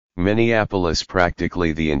Minneapolis.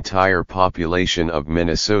 Practically the entire population of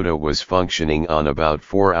Minnesota was functioning on about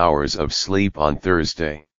 4 hours of sleep on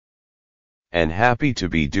Thursday. And happy to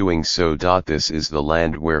be doing so. This is the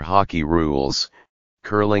land where hockey rules.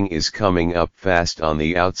 Curling is coming up fast on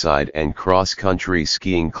the outside, and cross-country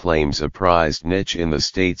skiing claims a prized niche in the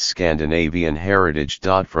state's Scandinavian heritage.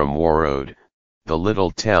 From Warroad, the little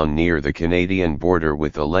town near the Canadian border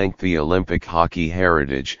with a lengthy Olympic hockey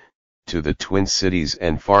heritage, to the Twin Cities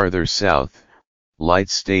and farther south,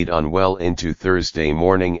 lights stayed on well into Thursday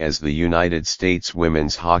morning as the United States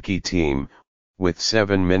women's hockey team, with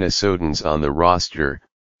 7 Minnesotans on the roster,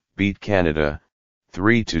 beat Canada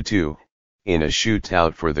 3-2 in a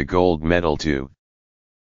shootout for the gold medal.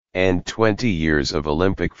 And 20 years of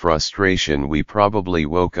Olympic frustration. We probably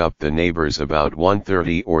woke up the neighbors about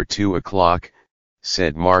 1:30 or 2 o'clock,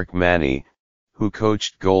 said Mark Manny, who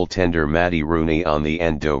coached goaltender Matty Rooney on the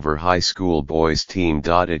Andover High School boys team.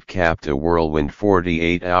 It capped a whirlwind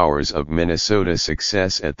 48 hours of Minnesota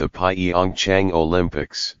success at the Pyeongchang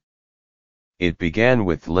Olympics. It began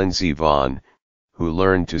with Lindsey Vonn, who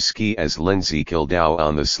learned to ski as Lindsey Kildau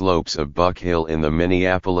on the slopes of Buck Hill in the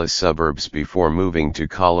Minneapolis suburbs before moving to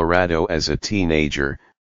Colorado as a teenager,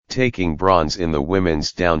 taking bronze in the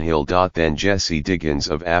women's downhill. Then Jessie Diggins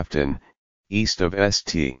of Afton, east of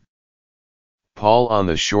St. Paul on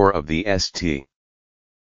the shore of the St.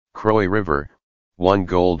 Croix River, won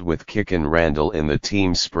gold with Kicken Randall in the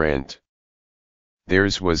team sprint.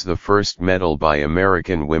 Theirs was the first medal by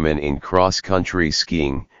American women in cross-country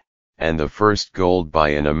skiing, and the first gold by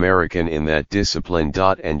an American in that discipline.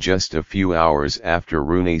 And just a few hours after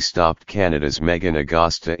Rooney stopped Canada's Megan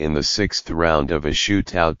Agosta in the 6th round of a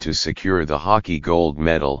shootout to secure the hockey gold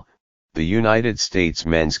medal, the United States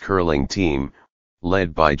men's curling team,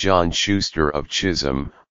 led by John Schuster of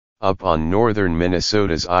Chisholm, up on northern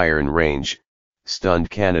Minnesota's Iron Range, stunned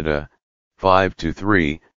Canada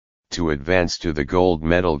 5-3, to advance to the gold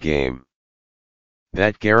medal game.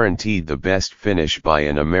 That guaranteed the best finish by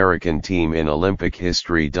an American team in Olympic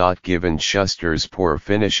history. Given Schuster's poor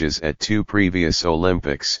finishes at 2 previous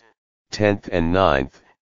Olympics, 10th and 9th,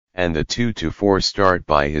 and the 2-4 start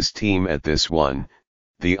by his team at this one,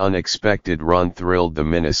 the unexpected run thrilled the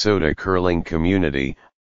Minnesota curling community,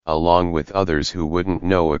 along with others who wouldn't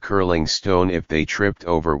know a curling stone if they tripped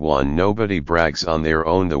over one. Nobody brags on their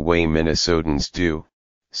own the way Minnesotans do,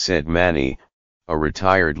 said Manny, a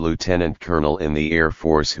retired lieutenant colonel in the Air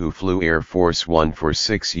Force who flew Air Force One for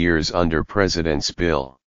 6 years under Presidents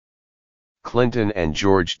Bill Clinton and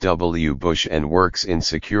George W. Bush, and works in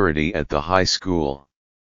security at the high school.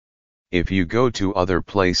 If you go to other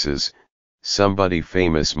places, somebody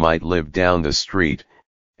famous might live down the street,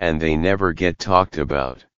 and they never get talked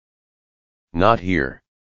about. Not here.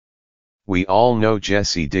 We all know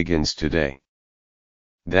Jessie Diggins today.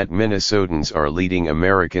 That Minnesotans are leading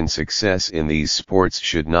American success in these sports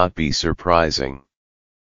should not be surprising.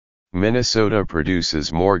 Minnesota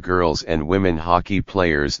produces more girls and women hockey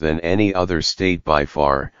players than any other state by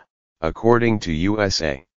far, according to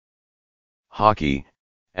USA Hockey,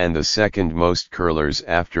 and the second most curlers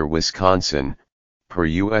after Wisconsin, per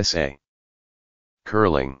USA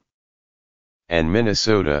Curling. And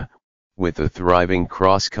Minnesota, with a thriving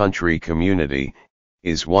cross-country community,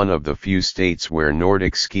 is one of the few states where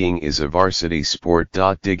Nordic skiing is a varsity sport.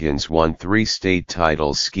 Diggins won 3 state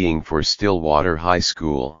titles skiing for Stillwater High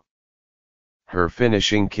School. Her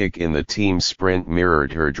finishing kick in the team sprint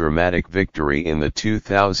mirrored her dramatic victory in the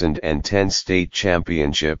 2010 state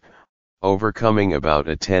championship, overcoming about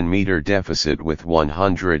a 10-meter deficit with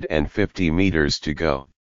 150 meters to go.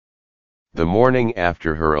 The morning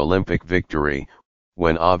after her Olympic victory,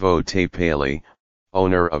 when Avo Tapali,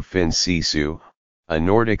 owner of Finn Sisu, a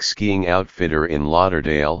Nordic skiing outfitter in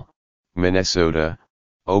Lauderdale, Minnesota,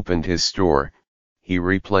 opened his store, he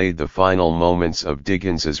replayed the final moments of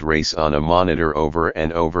Diggins's race on a monitor over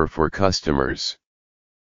and over for customers.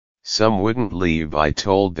 Some wouldn't leave. I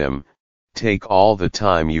told them, take all the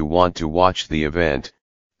time you want to watch the event,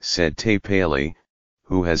 said Tapali,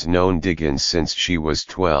 who has known Diggins since she was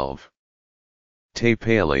 12.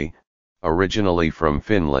 Tapali, originally from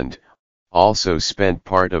Finland, also spent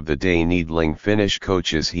part of the day needling Finnish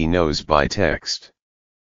coaches he knows by text.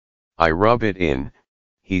 I rub it in,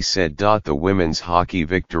 he said. The women's hockey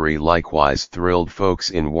victory likewise thrilled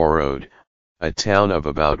folks in Warroad, a town of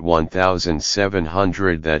about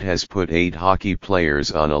 1,700 that has put 8 hockey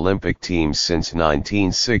players on Olympic teams since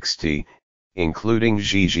 1960, including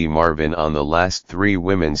Gigi Marvin on the last 3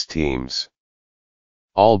 women's teams.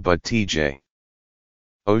 All but TJ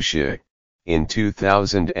Oshie, in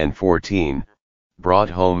 2014, brought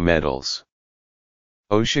home medals.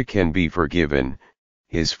 Oshie can be forgiven,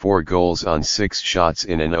 his 4 goals on 6 shots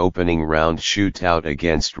in an opening round shootout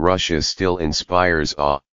against Russia still inspires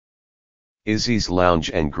awe. Izzy's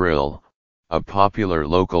Lounge and Grill, a popular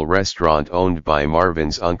local restaurant owned by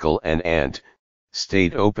Marvin's uncle and aunt,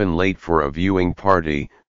 stayed open late for a viewing party,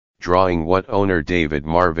 drawing what owner David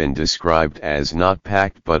Marvin described as not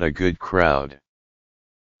packed but a good crowd.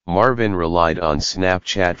 Marvin relied on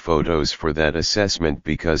Snapchat photos for that assessment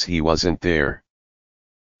because he wasn't there.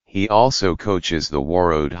 He also coaches the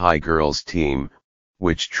Warroad High girls team,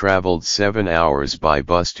 which traveled 7 hours by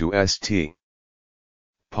bus to St.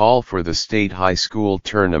 Paul for the state high school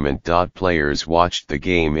tournament. Players watched the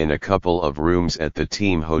game in a couple of rooms at the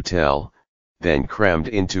team hotel, then crammed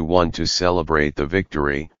into one to celebrate the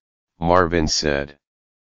victory, Marvin said.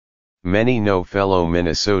 Many know fellow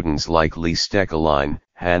Minnesotans like Lee Steckeline,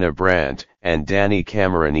 Hannah Brandt, and Danny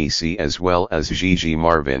Cameronese, as well as Gigi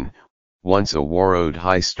Marvin, once a Warroad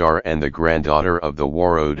High star and the granddaughter of the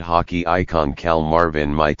Warroad hockey icon Cal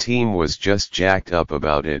Marvin. My team was just jacked up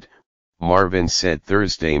about it, Marvin said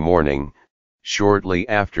Thursday morning, shortly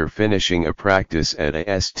after finishing a practice at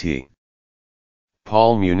a St.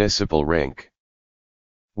 Paul Municipal Rink.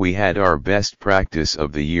 We had our best practice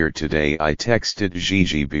of the year today. I texted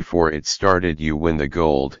Gigi before it started, you win the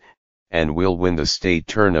gold, and we'll win the state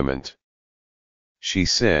tournament. She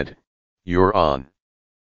said, you're on.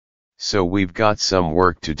 So we've got some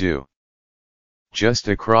work to do. Just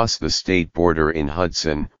across the state border in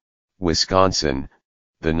Hudson, Wisconsin,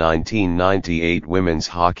 the 1998 women's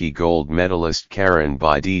hockey gold medalist Karen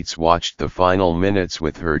Biedetz watched the final minutes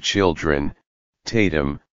with her children,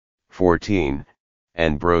 Tatum, 14,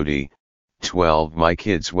 and Brody, 12. My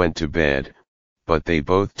kids went to bed, but they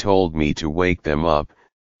both told me to wake them up,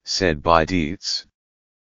 said Biedetz.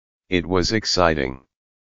 It was exciting.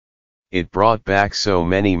 It brought back so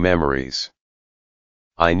many memories.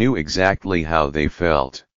 I knew exactly how they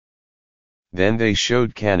felt. Then they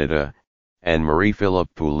showed Canada, and Marie-Philip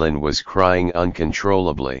Poulin was crying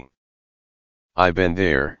uncontrollably. I've been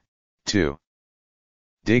there, too.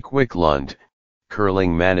 Dick Wicklund,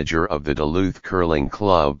 curling manager of the Duluth Curling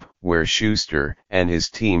Club, where Schuster and his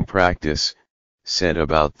team practice, said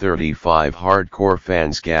about 35 hardcore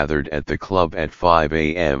fans gathered at the club at 5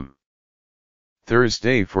 a.m.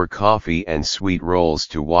 Thursday for coffee and sweet rolls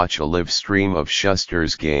to watch a live stream of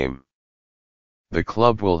Schuster's game. The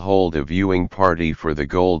club will hold a viewing party for the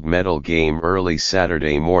gold medal game early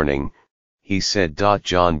Saturday morning, he said.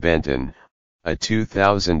 John Benton, a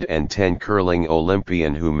 2010 curling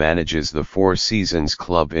Olympian who manages the Four Seasons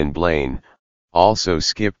Club in Blaine, also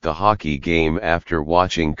skipped the hockey game after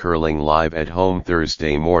watching curling live at home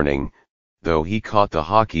Thursday morning, though he caught the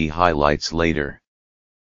hockey highlights later.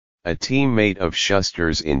 A teammate of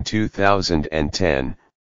Schuster's in 2010,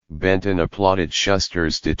 Benton applauded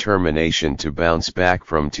Schuster's determination to bounce back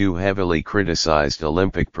from 2 heavily criticized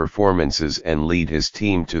Olympic performances and lead his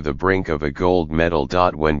team to the brink of a gold medal.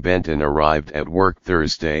 When Benton arrived at work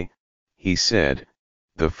Thursday, he said,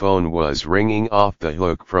 the phone was ringing off the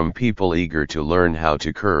hook from people eager to learn how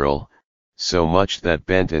to curl, so much that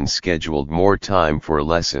Benton scheduled more time for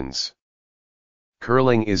lessons.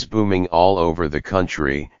 Curling is booming all over the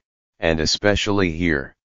country, and especially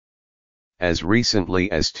here. As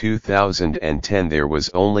recently as 2010 there was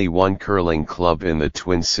only one curling club in the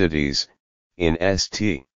Twin Cities, in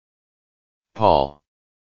St. Paul.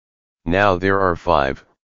 Now there are 5,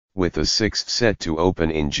 with a 6th set to open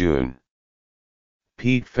in June.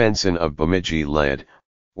 Pete Fenson of Bemidji led,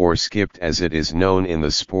 or skipped as it is known in the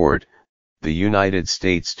sport, the United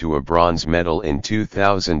States to a bronze medal in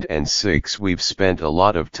 2006. We've spent a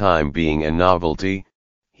lot of time being a novelty,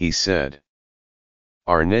 he said.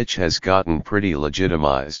 Our niche has gotten pretty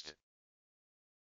legitimized.